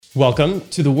Welcome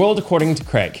to The World According to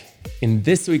Craig. In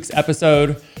this week's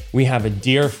episode, we have a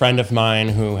dear friend of mine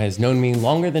who has known me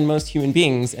longer than most human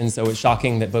beings, and so it's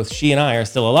shocking that both she and I are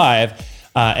still alive,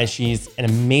 as she's an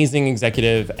amazing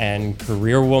executive and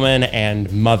career woman and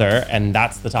mother, and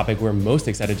that's the topic we're most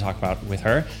excited to talk about with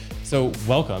her. So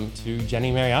welcome to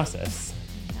Jenny Maryasis.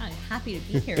 I'm happy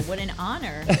to be here. What an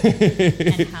honor.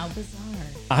 And how bizarre.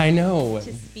 I know.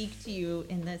 To speak to you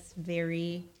in this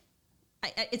very...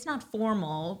 it's not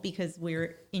formal because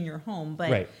we're in your home,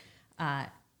 but, right.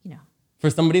 You know.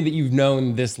 For somebody that you've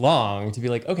known this long to be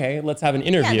like, okay, let's have an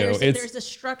interview. Yeah, there's a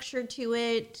structure to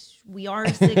it. We are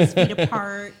 6 feet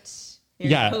apart.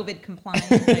 There's COVID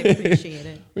compliance. I appreciate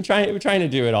it. We're trying to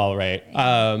do it all right.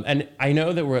 And I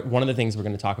know that one of the things we're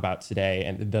going to talk about today,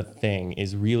 and the thing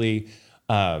is really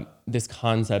this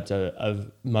concept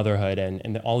of motherhood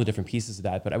and all the different pieces of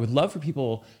that. But I would love for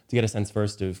people to get a sense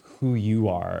first of who you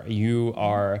are. You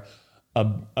are a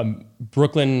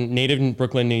native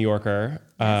Brooklyn, New Yorker.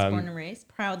 Yes, born and raised,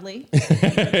 proudly. I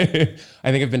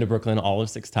think I've been to Brooklyn all of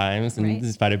 6 times, and right.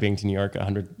 despite of being to New York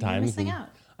 100 times. You're missing out.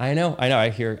 I know. I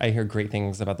hear great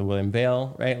things about the William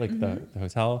Vale, right? Like the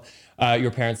hotel.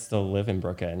 Your parents still live in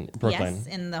Brooklyn. Yes,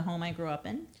 in the home I grew up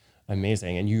in.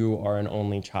 Amazing. And you are an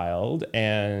only child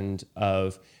and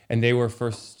they were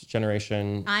first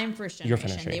generation. I'm first generation. You're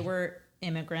finishing. They were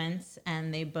immigrants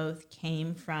and they both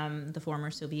came from the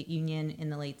former Soviet Union in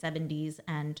the late 70s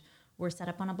and were set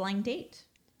up on a blind date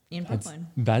in Brooklyn.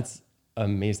 That's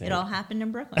amazing. It all happened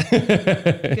in Brooklyn.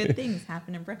 Good things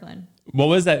happened in Brooklyn. What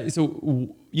was that? So,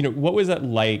 what was that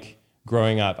like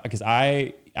growing up? Because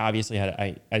I obviously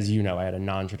as you know, I had a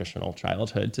non-traditional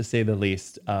childhood, to say the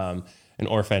least. An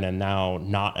orphan and now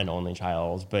not an only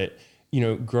child. But,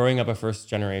 growing up a first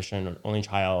generation only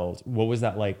child, what was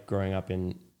that like growing up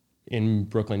in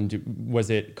Brooklyn?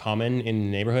 Was it common in the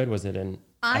neighborhood? Was it an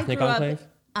ethnic enclave?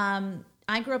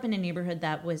 I grew up in a neighborhood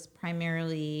that was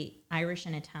primarily Irish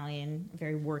and Italian,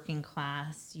 very working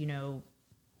class,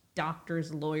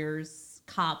 doctors, lawyers,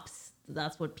 cops.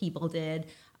 That's what people did.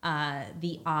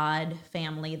 The odd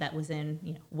family that was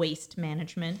in, waste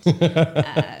management.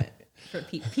 For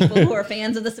people who are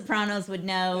fans of The Sopranos would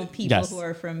know. People Yes. who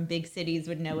are from big cities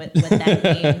would know what that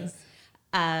means.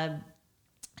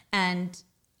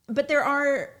 But there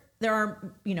are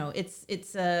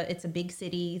it's a big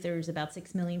city. There's about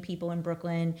 6 million people in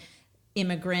Brooklyn,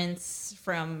 immigrants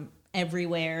from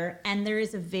everywhere, and there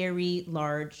is a very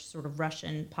large sort of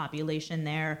Russian population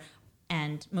there.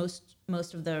 And most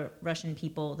of the Russian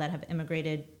people that have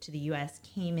immigrated to the U.S.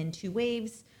 came in 2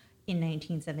 waves in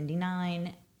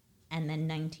 1979 and then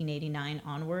 1989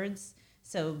 onwards.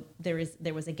 So there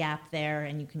was a gap there,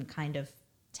 and you can kind of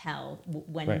tell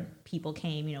when right. people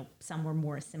came, some were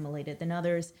more assimilated than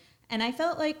others. And I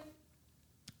felt like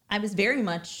I was very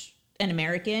much an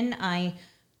American. I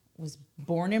was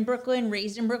born in Brooklyn,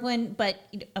 raised in Brooklyn, but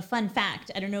a fun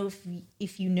fact, I don't know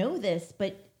if you know this,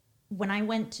 but when I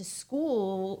went to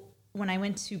school, when I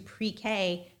went to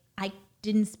pre-K, I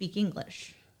didn't speak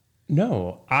English.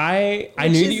 No, I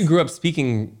knew that you grew up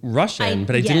speaking Russian,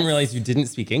 but I didn't realize you didn't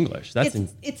speak English.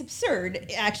 It's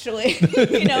absurd, actually,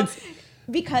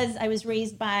 because I was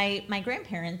raised by my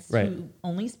grandparents right. who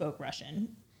only spoke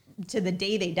Russian. To the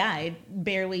day they died,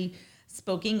 barely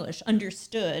spoke English,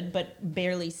 understood, but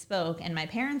barely spoke. And my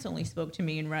parents only spoke to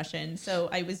me in Russian. So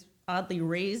I was oddly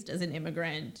raised as an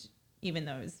immigrant, even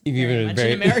though I was very much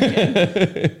an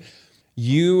American.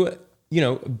 You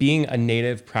being a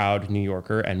native, proud New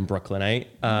Yorker and Brooklynite,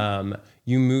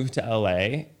 you moved to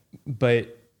LA,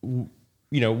 but,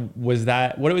 what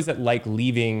was it like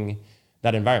leaving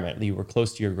that environment? You were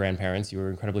close to your grandparents, you were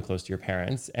incredibly close to your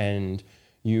parents, and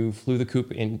you flew the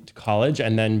coop into college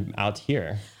and then out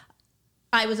here.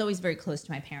 I was always very close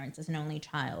to my parents as an only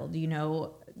child.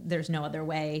 There's no other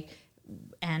way,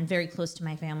 and very close to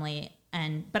my family.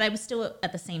 But I was still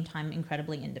at the same time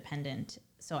incredibly independent.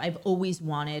 So I've always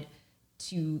wanted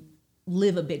to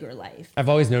live a bigger life. I've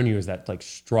always known you as that like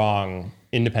strong,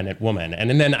 independent woman.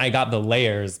 And then I got the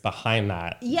layers behind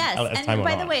that. Yes. And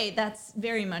by the way, that's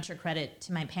very much a credit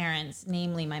to my parents,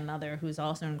 namely my mother, who's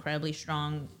also an incredibly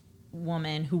strong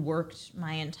woman who worked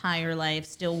my entire life,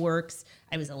 still works.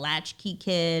 I was a latchkey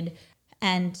kid.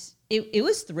 And it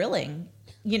was thrilling.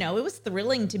 It was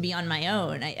thrilling to be on my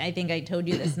own. I think I told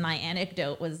you this. My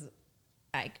anecdote was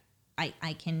I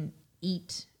can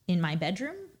eat in my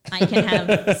bedroom. I can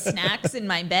have snacks in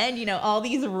my bed. All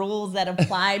these rules that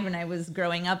applied when I was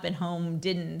growing up at home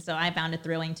didn't. So I found it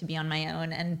thrilling to be on my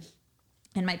own. And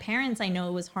my parents, I know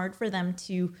it was hard for them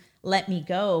to let me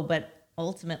go, but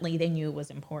ultimately they knew it was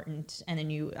important. And they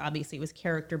knew obviously it was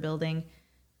character building.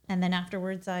 And then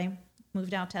afterwards I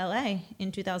moved out to LA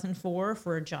in 2004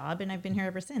 for a job, and I've been here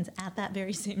ever since at that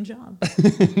very same job.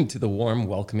 To the warm,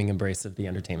 welcoming embrace of the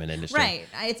entertainment industry. Right.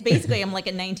 It's basically, I'm like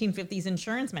a 1950s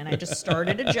insurance man. I just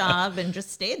started a job and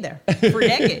just stayed there for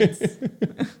decades.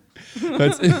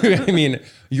 I mean,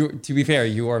 to be fair,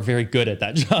 you are very good at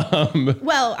that job.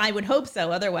 Well, I would hope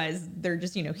so. Otherwise, they're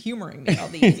just, humoring me all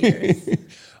these years.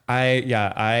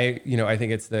 I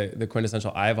think it's the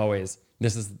quintessential.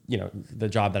 This is, the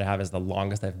job that I have is the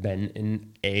longest I've been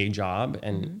in a job,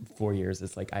 and 4 years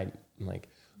is like, I'm like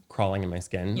crawling in my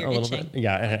skin a little bit.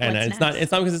 Yeah. And it's not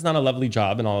because it's not a lovely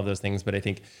job and all of those things, but I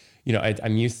think,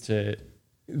 I'm used to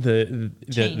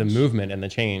the movement and the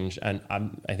change. And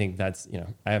I think that's,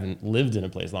 I haven't lived in a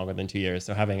place longer than 2 years.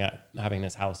 So having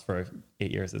this house for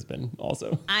 8 years has been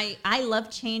also. I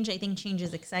love change. I think change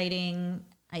is exciting.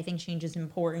 I think change is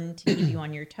important to keep you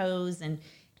on your toes, and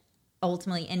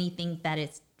ultimately anything that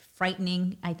is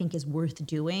frightening, I think, is worth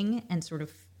doing and sort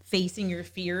of facing your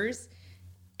fears.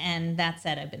 And that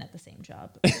said, I've been at the same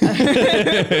job.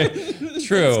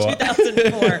 True. Since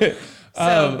 2004.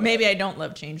 So maybe I don't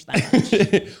love change that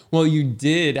much. Well, you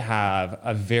did have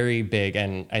a very big,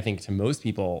 and I think to most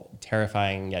people,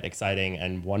 terrifying yet exciting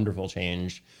and wonderful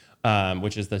change,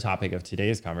 which is the topic of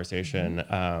today's conversation.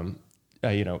 I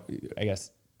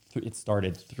guess it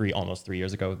started almost 3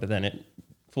 years ago, but then it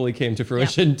fully came to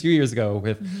fruition 2 years ago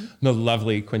with the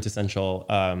lovely quintessential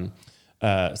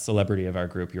celebrity of our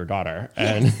group, your daughter,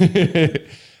 and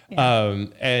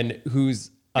and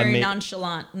who's very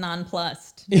nonchalant,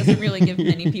 nonplussed. Doesn't really give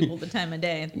many people the time of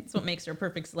day. That's what makes her a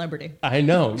perfect celebrity. I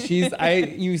know.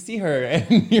 You see her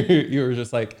and you're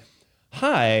just like,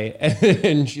 hi,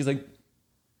 and she's like,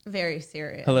 very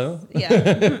serious. Hello? Yeah.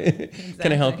 Exactly.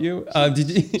 Can I help you?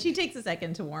 She takes a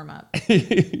second to warm up.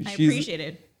 I appreciate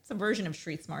it. It's a version of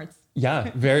street smarts.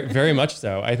 Yeah, very, very much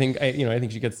so. I think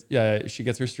she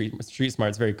gets her street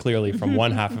smarts very clearly from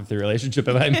one half of the relationship,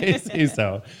 if I may say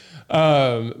so.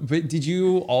 But did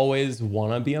you always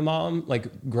want to be a mom,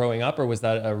 like growing up, or was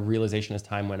that a realization as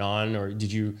time went on? Or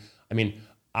did you,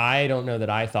 I don't know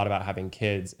that I thought about having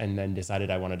kids and then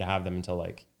decided I wanted to have them until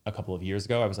like a couple of years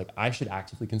ago. I was like, I should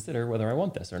actively consider whether I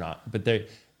want this or not. But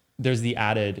there's the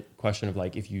added question of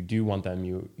like, if you do want them,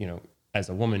 you as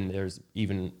a woman, there's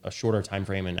even a shorter time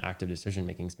frame and active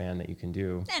decision-making span that you can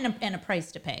do. And a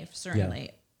price to pay, certainly.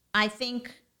 Yeah. I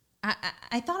think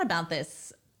I thought about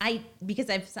this. Because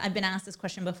I've been asked this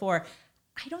question before.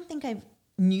 I don't think I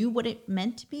knew what it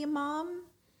meant to be a mom,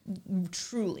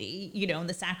 truly,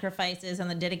 the sacrifices and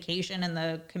the dedication and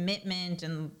the commitment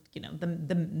and,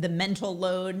 the mental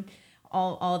load,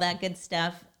 all that good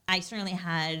stuff. I certainly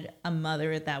had a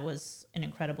mother that was an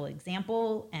incredible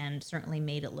example and certainly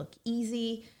made it look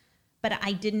easy, but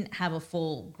I didn't have a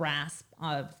full grasp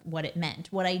of what it meant.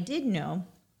 What I did know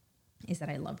is that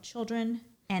I loved children,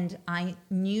 and I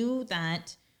knew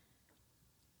that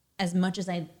as much as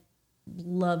I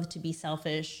love to be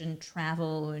selfish and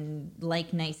travel and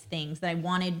like nice things, that I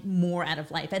wanted more out of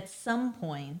life. At some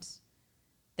point,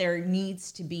 there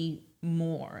needs to be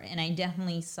more. And I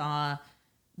definitely saw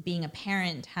being a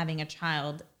parent, having a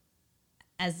child,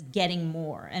 as getting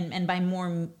more. And by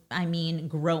more, I mean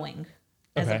growing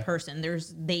as a person.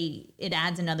 It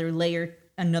adds another layer,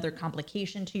 another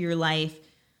complication to your life,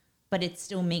 but it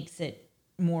still makes it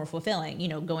more fulfilling.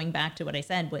 Going back to what I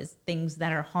said, was things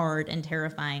that are hard and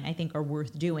terrifying, I think, are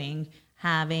worth doing.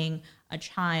 Having a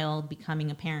child, becoming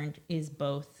a parent is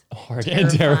both hard and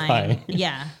terrifying.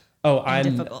 Yeah.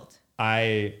 And difficult.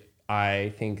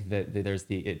 I think that there's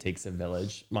the "it takes a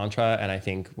village" mantra, and I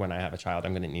think when I have a child,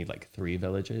 I'm going to need like 3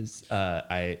 villages. It's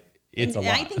a lot.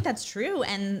 I think that's true,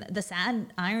 and the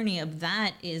sad irony of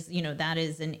that is, that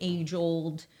is an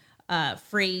age-old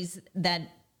phrase that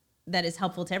is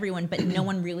helpful to everyone, but no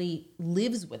one really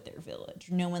lives with their village.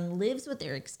 No one lives with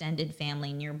their extended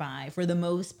family nearby for the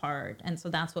most part. And so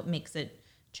that's what makes it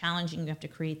challenging. You have to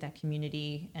create that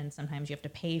community, and sometimes you have to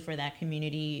pay for that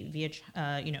community via,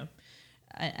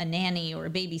 a nanny or a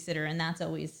babysitter. And that's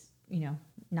always,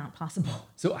 not possible.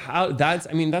 So that's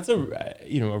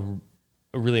a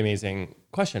really amazing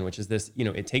question, which is this,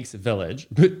 it takes a village,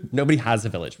 but nobody has a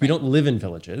village. We don't live in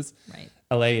villages. Right.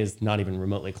 LA is not even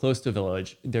remotely close to a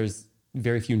village. There's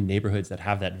very few neighborhoods that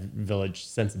have that village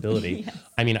sensibility. Yes.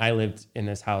 I lived in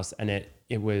this house, and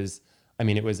it was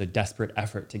a desperate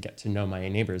effort to get to know my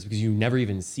neighbors, because you never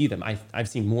even see them. I've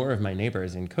seen more of my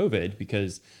neighbors in COVID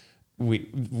because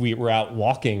we were out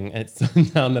walking at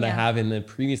sundown than I have in the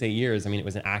previous 8 years. It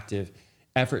was an active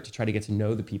effort to try to get to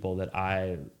know the people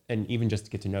and even just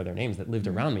to get to know their names that lived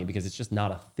around me, because it's just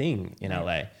not a thing in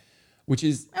LA. which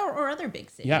is or other big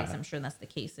cities. Yeah. I'm sure that's the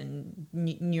case in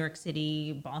New York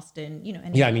City, Boston,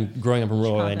 Yeah, I mean, growing up in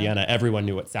rural Chicago. Indiana, everyone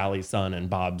knew what Sally's son and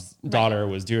Bob's daughter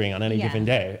was doing on any given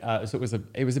day. So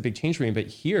it was a big change for me. But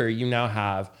here, you now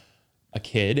have a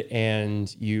kid,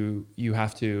 and you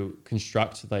have to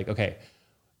construct like, okay,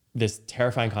 this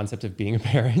terrifying concept of being a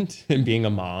parent and being a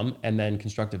mom, and then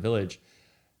construct a village.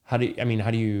 How do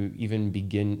you even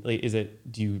begin? Like,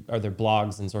 are there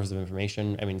blogs and sources of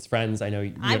information? I mean, it's friends. I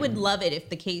know. I would love it if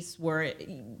the case were.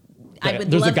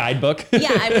 There's a guidebook. Yeah,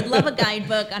 I would love a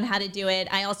guidebook on how to do it.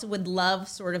 I also would love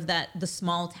sort of the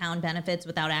small town benefits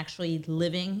without actually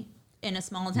living in a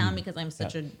small town, because I'm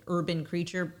such an urban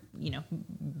creature,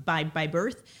 by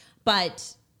birth.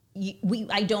 But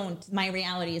my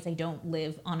reality is I don't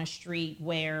live on a street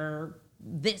where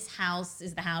this house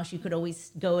is the house you could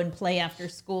always go and play after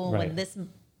school. Right. When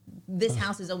this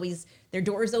house is always, their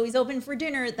door is always open for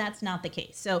dinner. That's not the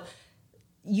case. So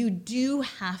you do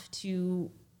have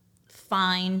to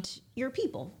find your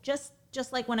people. Just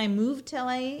like when I moved to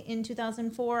LA in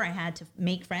 2004, I had to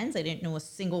make friends. I didn't know a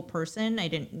single person.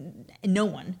 No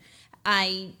one.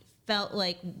 I felt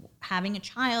like having a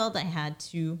child, I had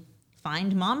to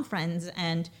find mom friends,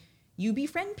 and you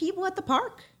befriend people at the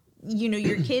park.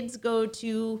 Your kids go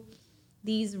to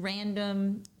these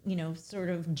random, sort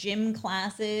of gym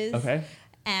classes. Okay.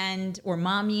 Or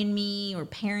mommy and me or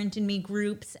parent and me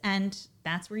groups. And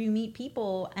that's where you meet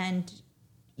people, and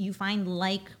you find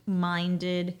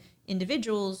like-minded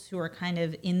individuals who are kind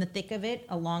of in the thick of it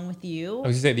along with you. I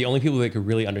was gonna say, the only people that could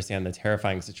really understand the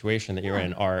terrifying situation that you're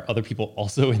in are other people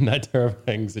also in that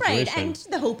terrifying situation. Right. And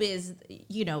the hope is,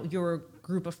 your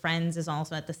group of friends is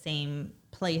also at the same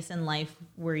place in life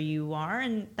where you are.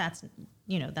 And that's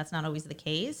not always the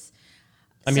case.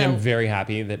 I mean, I'm very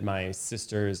happy that my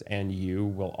sisters and you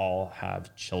will all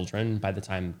have children by the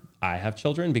time I have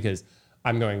children, because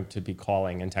I'm going to be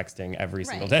calling and texting every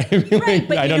single day. Right.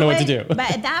 But I don't know what to do.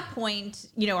 But at that point,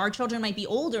 our children might be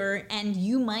older, and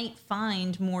you might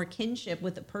find more kinship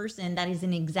with a person that is in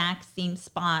the exact same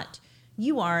spot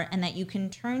you are, and that you can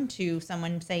turn to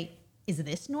someone and say, is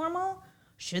this normal?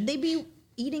 Should they be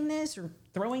eating this or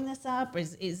throwing this up?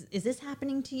 Is this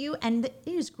happening to you? And it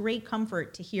is great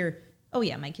comfort to hear, oh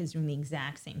yeah, my kids doing the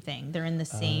exact same thing. They're in the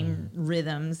same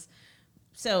rhythms.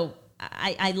 So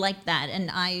I like that. And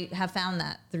I have found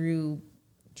that through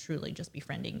truly just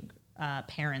befriending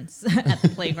parents at the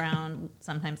playground,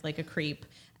 sometimes like a creep,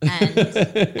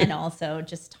 and also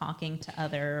just talking to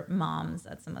other moms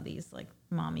at some of these like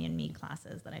mommy and me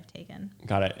classes that I've taken.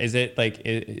 Got it. Is it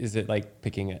like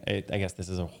picking, I guess this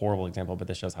is a horrible example, but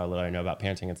this shows how little I know about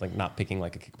parenting. It's like not picking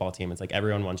like a kickball team. It's like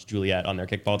everyone wants Juliet on their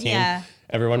kickball team. Yeah.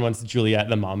 Everyone wants Juliet,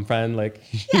 the mom friend. Like,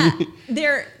 yeah,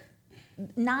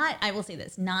 I will say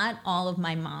this, not all of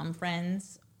my mom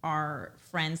friends are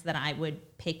friends that I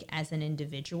would pick as an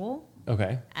individual.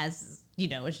 Okay. As,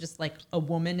 it's just like a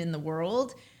woman in the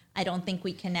world. I don't think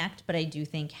we connect, but I do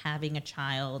think having a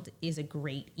child is a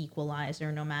great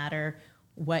equalizer, no matter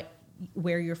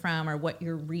where you're from or what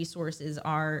your resources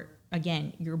are.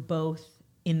 Again, you're both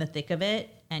in the thick of it,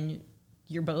 and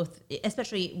you're both,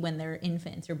 especially when they're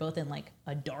infants, you're both in like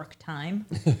a dark time.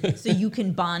 So you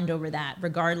can bond over that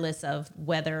regardless of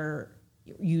whether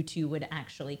you two would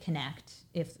actually connect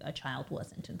if a child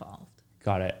wasn't involved.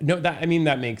 Got it. No, that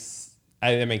makes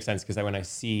sense, because when I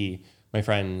see my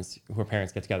friends who are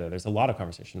parents get together, there's a lot of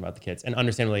conversation about the kids. And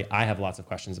understandably, I have lots of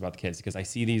questions about the kids, because I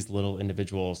see these little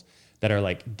individuals that are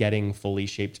like getting fully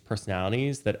shaped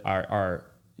personalities that are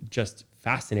just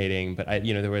fascinating. But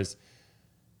there was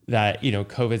that,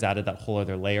 COVID's added that whole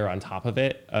other layer on top of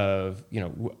it of,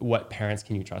 what parents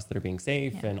can you trust that are being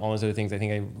safe, and all those other things. I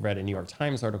think I read a New York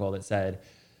Times article that said,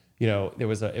 it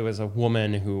was a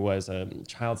woman who was a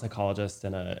child psychologist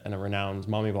and a renowned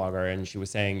mommy blogger. And she was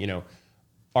saying,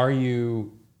 are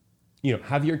you,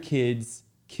 have your kids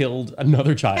killed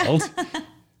another child?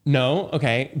 No.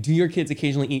 Okay. Do your kids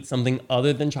occasionally eat something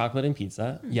other than chocolate and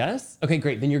pizza? Yes. Okay,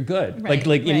 great. Then you're good. Right,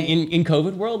 like in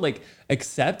COVID world, like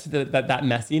accept that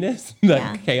messiness,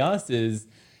 that chaos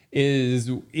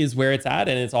is where it's at,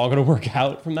 and it's all going to work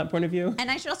out from that point of view. And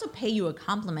I should also pay you a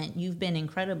compliment. You've been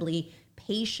incredibly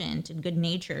patient and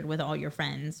good-natured with all your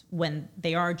friends when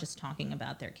they are just talking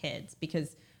about their kids.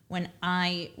 Because when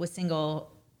I was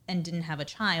single and didn't have a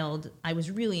child, I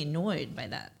was really annoyed by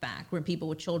that fact where people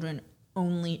with children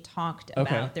only talked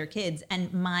about their kids.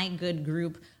 And my good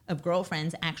group of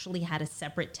girlfriends actually had a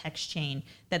separate text chain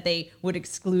that they would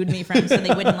exclude me from so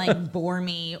they wouldn't like bore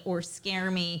me or scare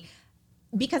me,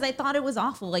 because I thought it was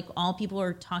awful. Like, all people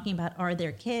are talking about are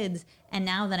their kids. And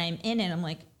now that I'm in it, I'm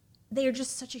like, they are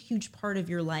just such a huge part of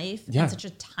your life and such a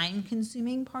time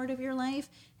consuming part of your life.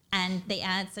 And they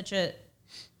add such a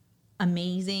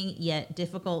amazing yet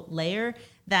difficult layer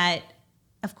that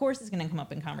of course it's going to come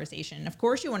up in conversation. Of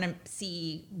course you want to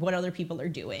see what other people are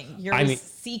doing. You're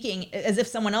seeking as if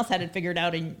someone else had it figured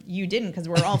out and you didn't, because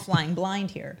we're all flying blind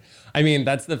here. I mean,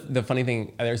 that's the funny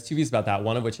thing. There's two views about that.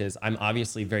 One of which is I'm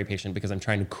obviously very patient because I'm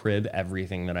trying to crib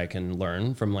everything that I can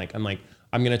learn from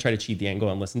I'm going to try to cheat the angle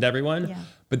and listen to everyone. Yeah.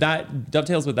 But that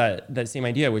dovetails with that same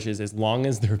idea, which is as long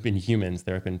as there have been humans,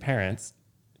 there have been parents.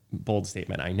 Bold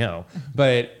statement, I know.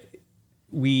 But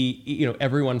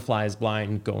everyone flies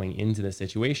blind going into the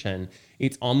situation.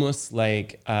 It's almost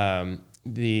like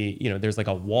there's like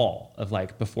a wall of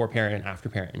like before parent and after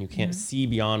parent, and you can't see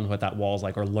beyond what that wall is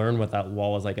like or learn what that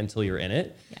wall is like until you're in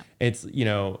it. Yeah. It's,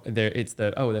 it's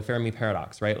the Fermi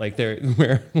paradox, right? Like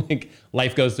where like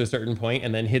life goes to a certain point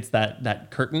and then hits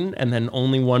that curtain and then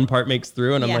only one part makes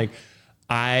through. And I'm like,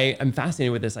 I'm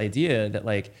fascinated with this idea that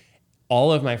like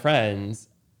all of my friends,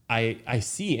 I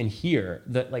see and hear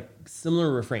that like similar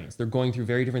refrains. They're going through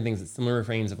very different things. It's similar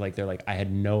refrains of like, they're like, I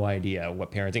had no idea what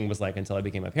parenting was like until I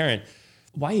became a parent.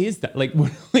 Why is that? Like,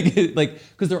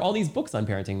 because there are all these books on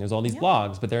parenting. There's all these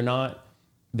blogs, but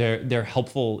they're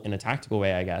helpful in a tactical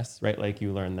way, I guess, right? Like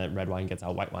you learn that red wine gets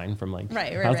out white wine from like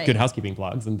good housekeeping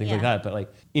blogs and things like that. But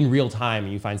like in real time,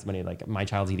 you find somebody like, my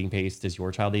child's eating paste. Is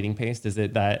your child eating paste? Is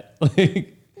it that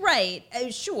like... Right,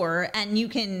 sure, and you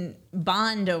can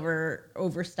bond over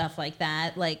stuff like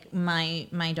that. Like my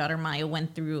daughter Maya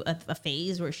went through a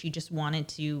phase where she just wanted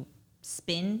to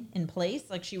spin in place.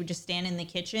 Like she would just stand in the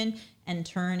kitchen and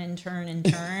turn and turn and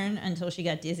turn until she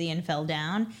got dizzy and fell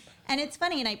down. And it's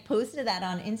funny, and I posted that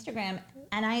on Instagram,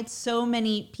 and I had so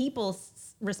many people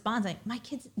respond like, my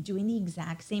kid's doing the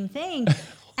exact same thing.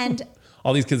 And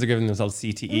all these kids are giving themselves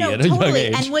CTE at a totally. young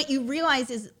age. And what you realize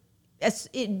is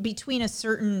between a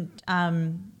certain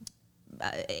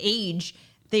age,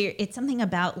 it's something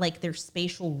about like their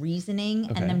spatial reasoning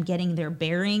and them getting their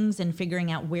bearings and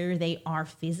figuring out where they are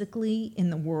physically in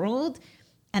the world.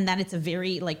 And that it's a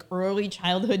very like early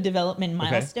childhood development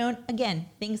milestone. Again,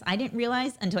 things I didn't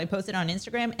realize until I posted on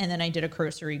Instagram, and then I did a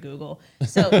cursory Google.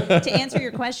 So to answer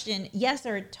your question, yes,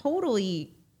 there are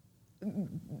totally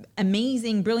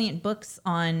amazing, brilliant books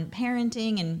on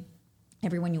parenting, and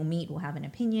everyone you'll meet will have an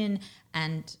opinion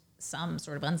and some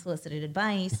sort of unsolicited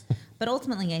advice. But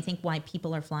ultimately, I think why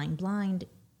people are flying blind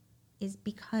is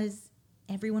because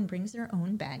everyone brings their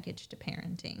own baggage to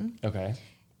parenting. Okay.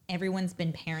 Everyone's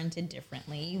been parented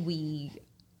differently. We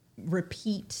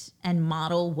repeat and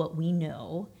model what we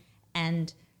know.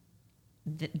 And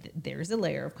there's a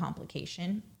layer of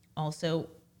complication. Also,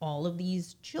 all of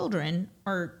these children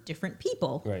are different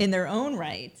people in their own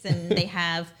rights. And they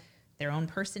have their own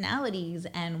personalities,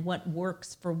 and what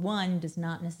works for one does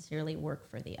not necessarily work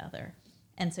for the other.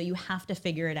 And so you have to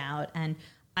figure it out. And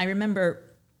I remember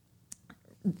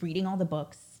reading all the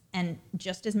books, and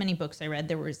just as many books I read,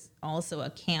 there was also a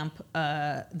camp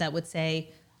that would say,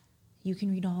 you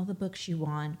can read all the books you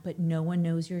want, but no one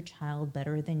knows your child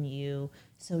better than you.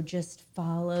 So just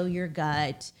follow your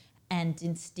gut and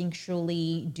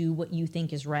instinctually do what you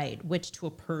think is right, which to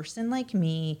a person like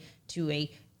me, to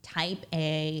a type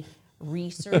A,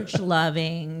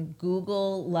 research-loving,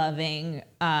 Google-loving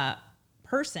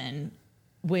person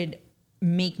would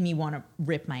make me want to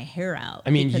rip my hair out.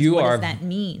 I mean, what does that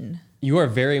mean? You are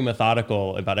very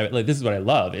methodical about it. Like, this is what I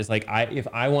love. Is like, if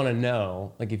I want to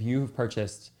know, like, if you've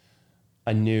purchased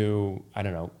a new, I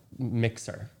don't know,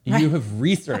 mixer, you have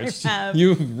researched.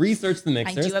 You've researched the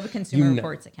mixers. I do have a Consumer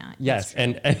Reports account. Yes,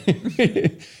 and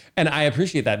and I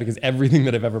appreciate that, because everything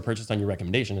that I've ever purchased on your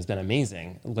recommendation has been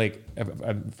amazing. Like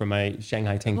from my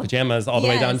Shanghai Tank pajamas all the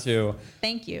way down to.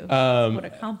 Thank you. What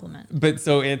a compliment. But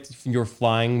so you're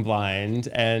flying blind,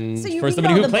 and so for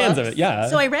somebody who plans of it, yeah.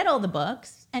 So I read all the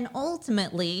books, and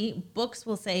ultimately books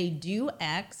will say do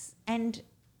X, and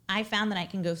I found that I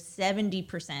can go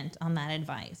 70% on that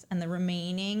advice, and the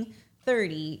remaining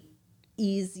 30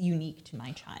 is unique to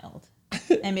my child.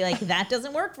 And be like, that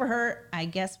doesn't work for her. I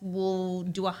guess we'll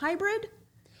do a hybrid.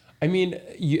 I mean,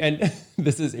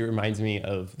 it reminds me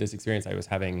of this experience I was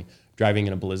having driving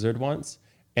in a blizzard once,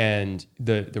 and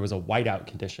there was a whiteout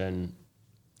condition.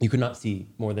 You could not see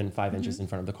more than 5 inches in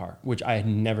front of the car, which I had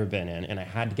never been in, and I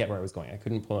had to get where I was going. I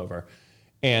couldn't pull over.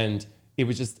 And it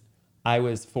was just, I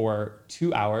was for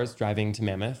 2 hours driving to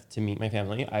Mammoth to meet my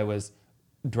family. I was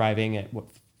driving at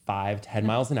 5-10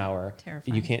 miles an hour.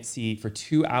 Terrifying. You can't see for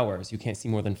 2 hours. You can't see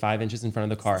more than 5 inches in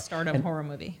front of the car. It's a startup horror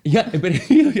movie. Yeah, but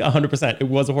 100%. It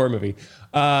was a horror movie.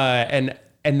 And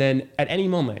then at any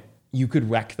moment you could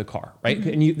wreck the car, right?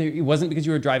 And it wasn't because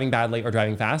you were driving badly or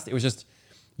driving fast. It was just,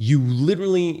 you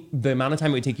literally, the amount of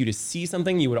time it would take you to see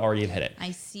something, you would already have hit it. I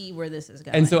see where this is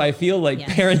going. And so I feel like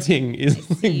parenting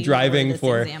is like driving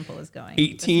for example is going.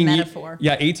 18 this metaphor.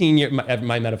 Yeah, 18 years.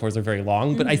 My metaphors are very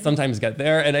long, but I sometimes get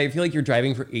there, and I feel like you're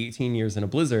driving for 18 years in a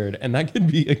blizzard, and that can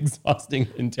be exhausting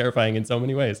and terrifying in so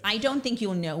many ways. I don't think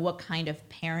you'll know what kind of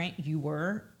parent you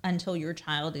were until your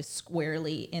child is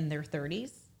squarely in their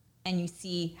 30s and you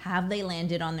see, have they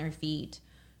landed on their feet?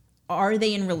 Are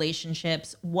they in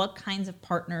relationships? What kinds of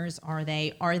partners are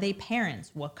they? Are they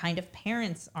parents? What kind of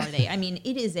parents are they? I mean,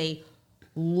 it is a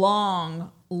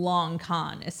long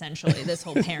con, essentially, this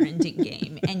whole parenting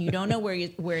game. And you don't know where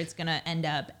it's going to end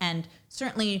up. And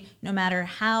certainly, no matter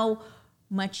how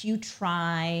much you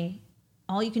try,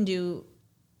 all you can do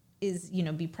is,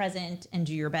 be present and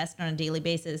do your best on a daily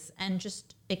basis and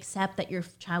just accept that your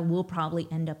child will probably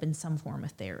end up in some form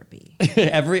of therapy.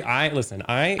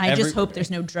 I just hope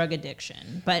there's no drug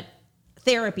addiction, but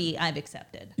therapy I've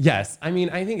accepted. Yes. I mean,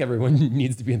 I think everyone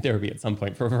needs to be in therapy at some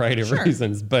point for a variety of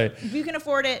reasons, but if you can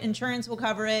afford it, insurance will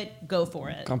cover it, go for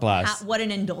it. God bless. What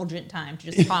an indulgent time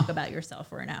to just talk about yourself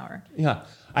for an hour. Yeah.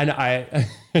 I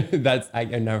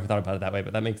never thought about it that way,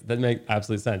 but that makes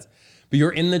absolute sense. But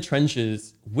you're in the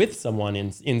trenches with someone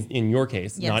in your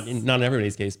case, not in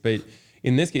everybody's case, but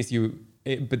in this case,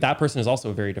 but that person is also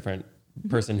a very different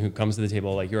person who comes to the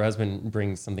table. Like your husband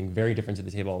brings something very different to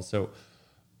the table. So,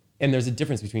 and there's a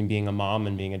difference between being a mom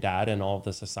and being a dad and all of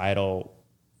the societal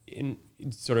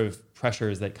sort of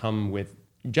pressures that come with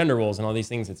gender roles and all these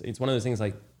things. It's one of those things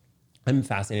like I'm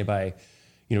fascinated by,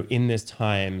 in this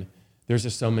time, there's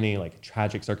just so many like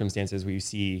tragic circumstances where you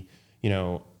see,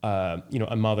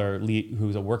 a mother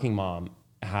who's a working mom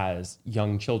has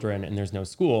young children and there's no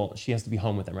school. She has to be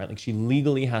home with them, right? Like she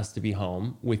legally has to be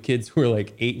home with kids who are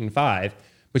like 8 and 5,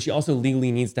 but she also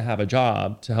legally needs to have a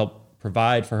job to help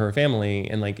provide for her family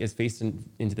and like is faced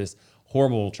into this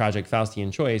horrible, tragic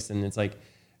Faustian choice. And it's like,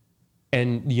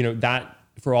 that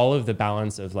for all of the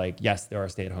balance of like, yes, there are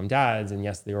stay-at-home dads and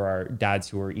yes, there are dads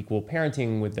who are equal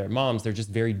parenting with their moms. They're just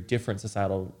very different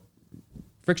societal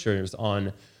frictures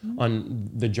on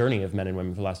the journey of men and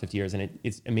women for the last 50 years. And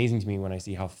it's amazing to me when I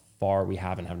see how far we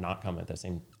have and have not come at the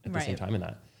same time in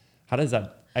that. How does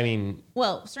that,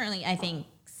 Well, certainly I think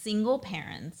single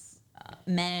parents,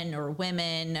 men or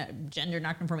women, gender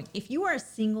non-conforming, if you are a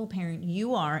single parent,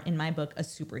 you are, in my book, a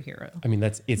superhero.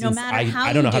 It's no matter how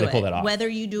I don't know how to pull that off. Whether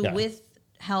you do with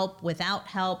help, without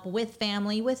help, with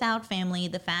family, without family,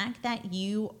 the fact that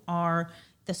you are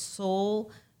the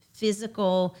sole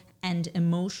physical and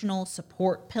emotional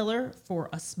support pillar for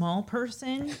a small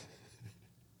person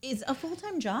is a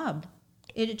full-time job.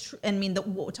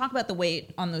 Talk about the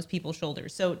weight on those people's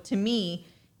shoulders. So to me,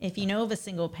 if you know of a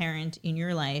single parent in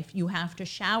your life, you have to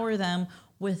shower them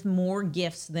with more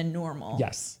gifts than normal.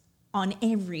 Yes. On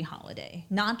every holiday,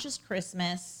 not just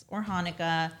Christmas or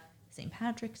Hanukkah, St.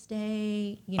 Patrick's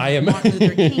Day, Martin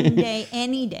Luther King Day,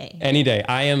 any day. Any day.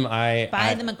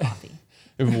 Buy them a coffee.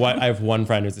 I have one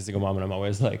friend who's a single mom, and I'm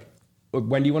always like,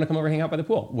 when do you want to come over and hang out by the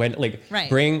pool? When,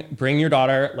 bring your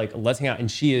daughter, let's hang out. And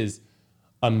she is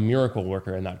a miracle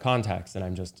worker in that context.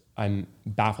 And I'm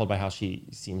baffled by how she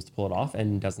seems to pull it off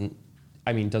and doesn't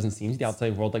seem to the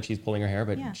outside world like she's pulling her hair,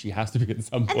 but she has to be at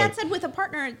some point. And that said, with a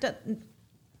partner,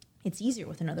 it's easier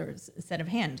with another set of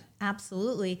hand.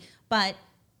 Absolutely. But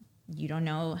you don't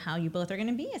know how you both are going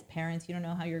to be as parents. You don't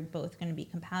know how you're both going to be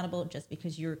compatible. Just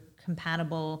because you're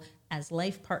compatible as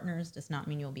life partners does not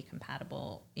mean you'll be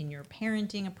compatible in your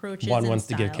parenting approaches. One wants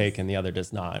to give cake and the other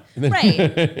does not.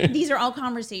 Right. These are all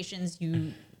conversations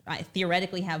you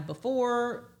theoretically have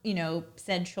before,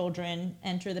 said children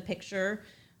enter the picture.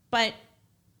 But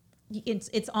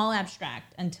it's all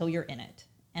abstract until you're in it.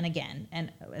 And again,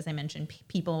 and as I mentioned,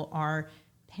 people are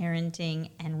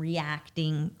parenting and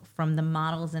reacting from the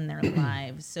models in their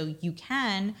lives. So you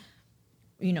can,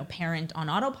 parent on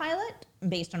autopilot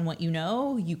based on what you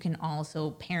know. You can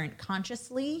also parent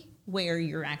consciously, where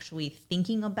you're actually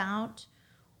thinking about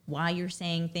why you're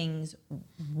saying things,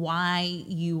 why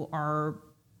you are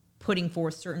putting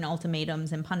forth certain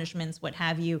ultimatums and punishments, what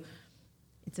have you.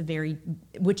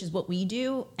 Which is what we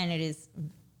do, and it is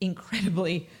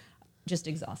incredibly just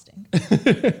exhausting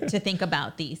to think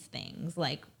about these things.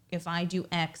 Like, if I do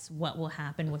X, what will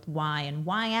happen with Y? And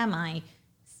why am I,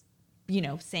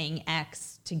 saying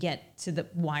X to get to the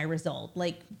Y result?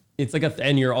 Like, it's like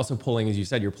and you're also pulling, as you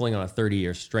said, you're pulling on a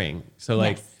 30-year string. So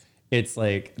It's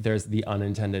like there's the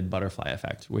unintended butterfly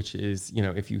effect, which is,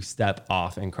 if you step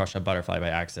off and crush a butterfly by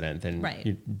accident,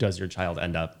 then does your child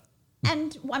end up?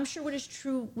 And I'm sure what is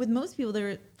true with most people, there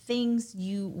are things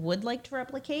you would like to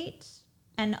replicate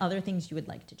and other things you would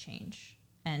like to change.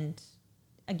 And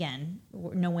again,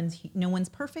 no one's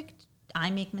perfect.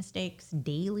 I make mistakes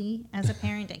daily as a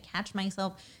parent. I catch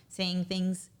myself saying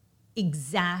things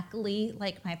exactly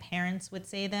like my parents would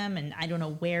say them, and I don't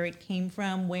know where it came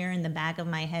from, where in the back of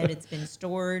my head it's been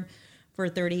stored for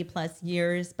 30 plus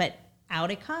years, but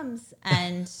out it comes.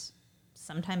 And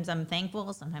sometimes I'm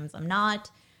thankful, sometimes I'm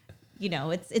not. You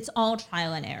know, it's all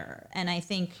trial and error. And I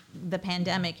think the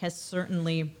pandemic has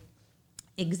certainly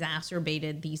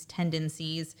exacerbated these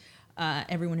tendencies.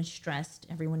 Everyone is stressed.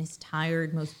 Everyone is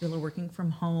tired. Most people are working from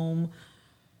home.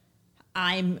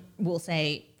 I will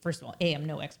say, first of all, A, I'm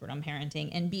no expert on parenting,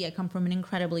 and B, I come from an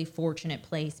incredibly fortunate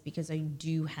place because I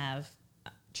do have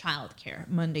childcare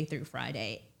Monday through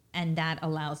Friday, and that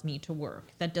allows me to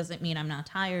work. That doesn't mean I'm not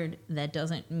tired. That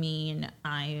doesn't mean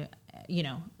I,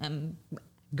 am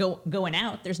going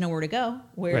out. There's nowhere to go.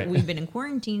 We've been in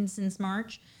quarantine since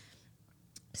March.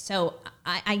 So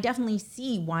I definitely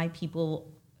see why people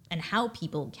and how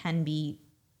people can be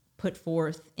put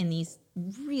forth in these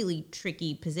really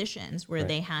tricky positions where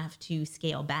they have to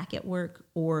scale back at work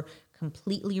or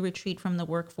completely retreat from the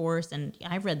workforce. And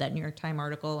I've read that New York Times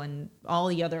article and all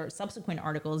the other subsequent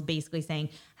articles basically saying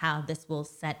how this will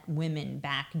set women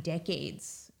back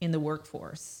decades in the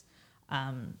workforce.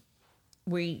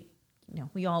 We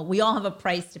all have a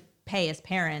price to pay as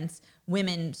parents,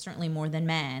 women certainly more than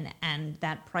men, and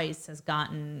that price has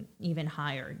gotten even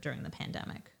higher during the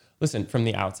pandemic. Listen, from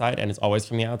the outside, and it's always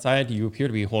from the outside, you appear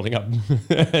to be holding up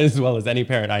as well as any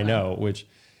parent I know,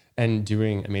 and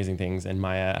doing amazing things. And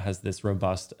Maya has this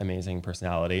robust, amazing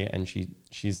personality, and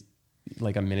she's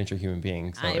like a miniature human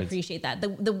being. So I appreciate that.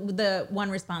 The one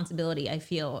responsibility I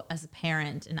feel as a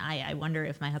parent, and I wonder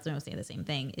if my husband will say the same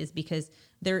thing, is because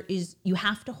you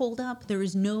have to hold up. There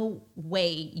is no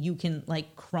way you can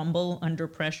like crumble under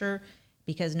pressure,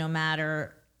 because no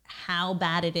matter how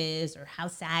bad it is or how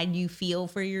sad you feel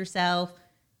for yourself,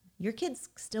 your kid's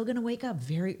still going to wake up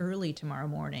very early tomorrow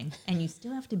morning, and you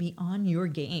still have to be on your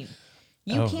game.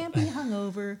 You can't be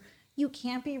hungover. You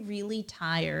can't be really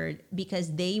tired,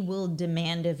 because they will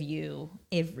demand of you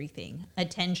everything: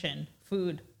 attention,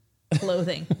 food,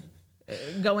 clothing,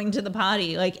 going to the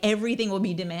potty. Like, everything will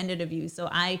be demanded of you. So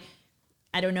I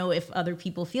don't know if other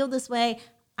people feel this way.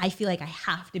 I feel like I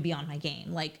have to be on my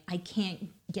game. Like, I can't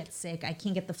get sick. I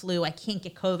can't get the flu. I can't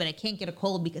get COVID. I can't get a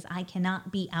cold, because I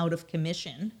cannot be out of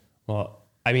commission. Well,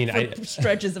 I mean, for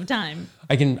stretches of time.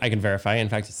 I can verify. In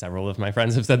fact, several of my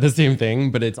friends have said the same thing,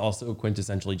 but it's also a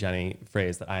quintessentially Jenny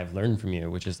phrase that I have learned from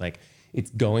you, which is like, it's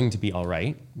going to be all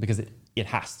right, because it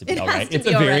has to be all right. It's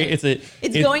going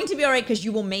to be all right, because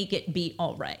you will make it be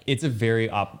all right. It's a very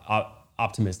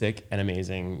optimistic and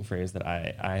amazing phrase that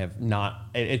I have not.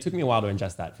 It took me a while to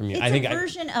ingest that from you. It's a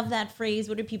version of that phrase.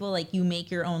 What do people like? You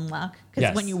make your own luck,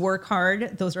 because when you work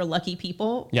hard, those are lucky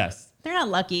people. Yes. They're not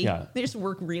lucky. Yeah. They just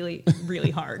work really,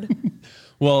 really hard.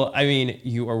 Well, I mean,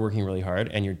 you are working really hard,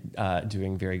 and you're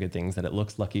doing very good things that it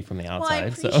looks lucky from the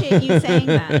outside. Well, I appreciate you saying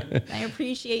that. I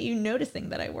appreciate you noticing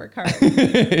that I work hard.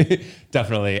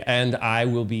 Definitely. And I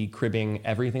will be cribbing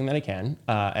everything that I can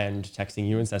and texting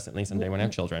you incessantly someday when I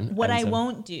have children. What I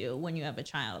won't do when you have a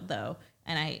child, though,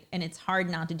 and it's hard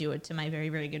not to do it to my very,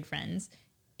 very good friends,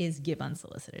 is give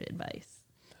unsolicited advice.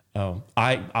 Oh,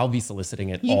 I'll be soliciting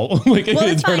it all like well,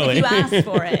 it's internally. Fine if you ask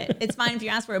for it. It's fine if you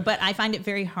ask for it, but I find it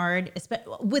very hard,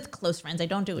 with close friends. I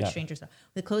don't do it with strangers.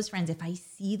 With close friends, if I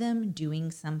see them doing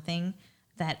something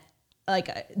that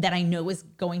I know is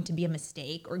going to be a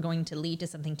mistake or going to lead to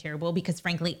something terrible, because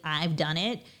frankly, I've done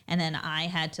it and then I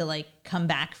had to like come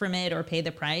back from it or pay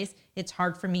the price. It's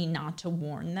hard for me not to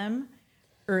warn them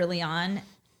early on.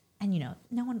 And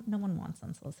no one wants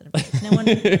unsolicited advice. No one,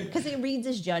 because it reads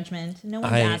as judgment. No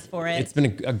one's asked for it. It's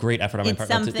been a great effort on my part.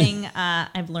 It's something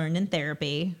I've learned in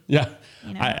therapy. Yeah,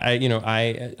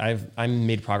 I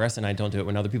made progress, and I don't do it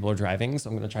when other people are driving.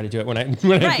 So I'm going to try to do it when I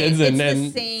have kids, and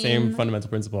then same fundamental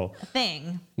principle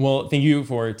thing. Well, thank you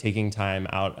for taking time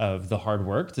out of the hard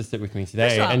work to sit with me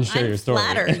today and share your story.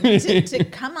 I'm flattered to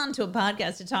come onto a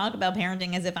podcast to talk about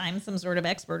parenting as if I'm some sort of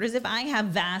expert, as if I have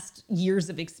vast years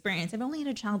of experience. I've only had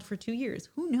a child for 2 years.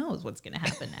 Who knows what's going to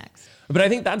happen next? But I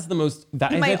think that's the most.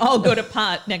 You might all go to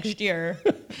pot next year,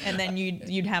 and then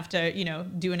you'd have to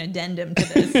do an addendum to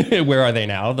this. Where are they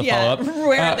now? The follow up.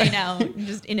 Where are they now?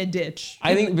 Just in a ditch.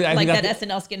 I think that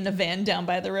SNL skit in a van down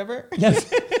by the river. Yes.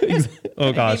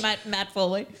 Oh gosh. Matt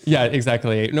Foley. Yeah,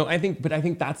 exactly. No, I think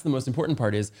that's the most important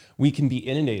part is we can be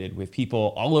inundated with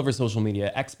people all over social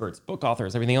media, experts, book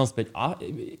authors, everything else. But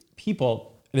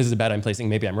people, this is a bet I'm placing.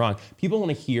 Maybe I'm wrong. People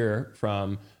want to hear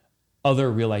from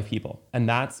other real life people. And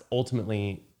that's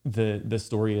ultimately the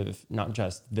story of not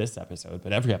just this episode,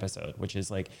 but every episode, which is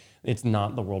like, it's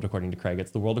not the world according to Craig.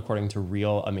 It's the world according to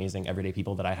real, amazing, everyday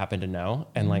people that I happen to know.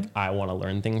 And like, I want to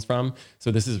learn things from.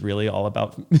 So this is really all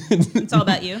about, it's all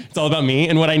about you. It's all about me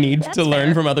and what I need to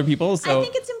learn from other people. So I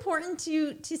think it's important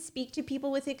to speak to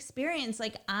people with experience.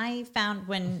 Like I found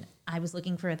when I was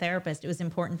looking for a therapist, it was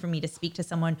important for me to speak to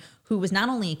someone who was not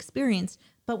only experienced,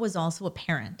 but was also a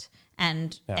parent.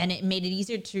 And it made it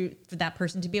easier for that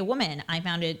person to be a woman. I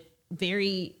find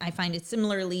it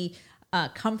similarly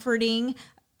comforting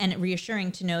and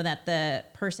reassuring to know that the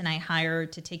person I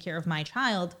hired to take care of my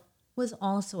child was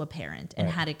also a parent and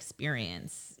had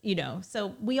experience, you know.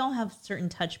 So we all have certain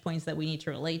touch points that we need to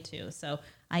relate to. So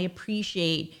I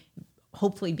appreciate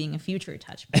hopefully being a future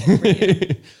touch point for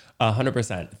you.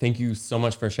 100%. Thank you so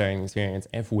much for sharing experience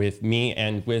with me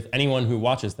and with anyone who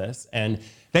watches this. And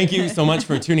thank you so much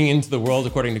for tuning into The World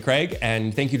According to Craig.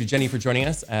 And thank you to Jenny for joining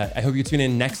us. I hope you tune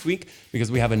in next week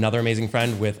because we have another amazing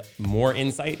friend with more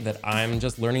insight that I'm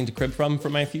just learning to crib from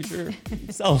my future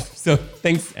self. So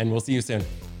thanks, and we'll see you soon.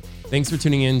 Thanks for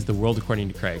tuning in to The World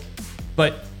According to Craig.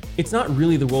 But it's not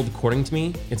really the world according to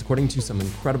me. It's according to some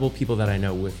incredible people that I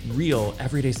know with real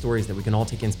everyday stories that we can all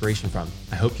take inspiration from.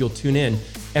 I hope you'll tune in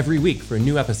every week for a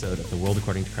new episode of The World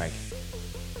According to Craig.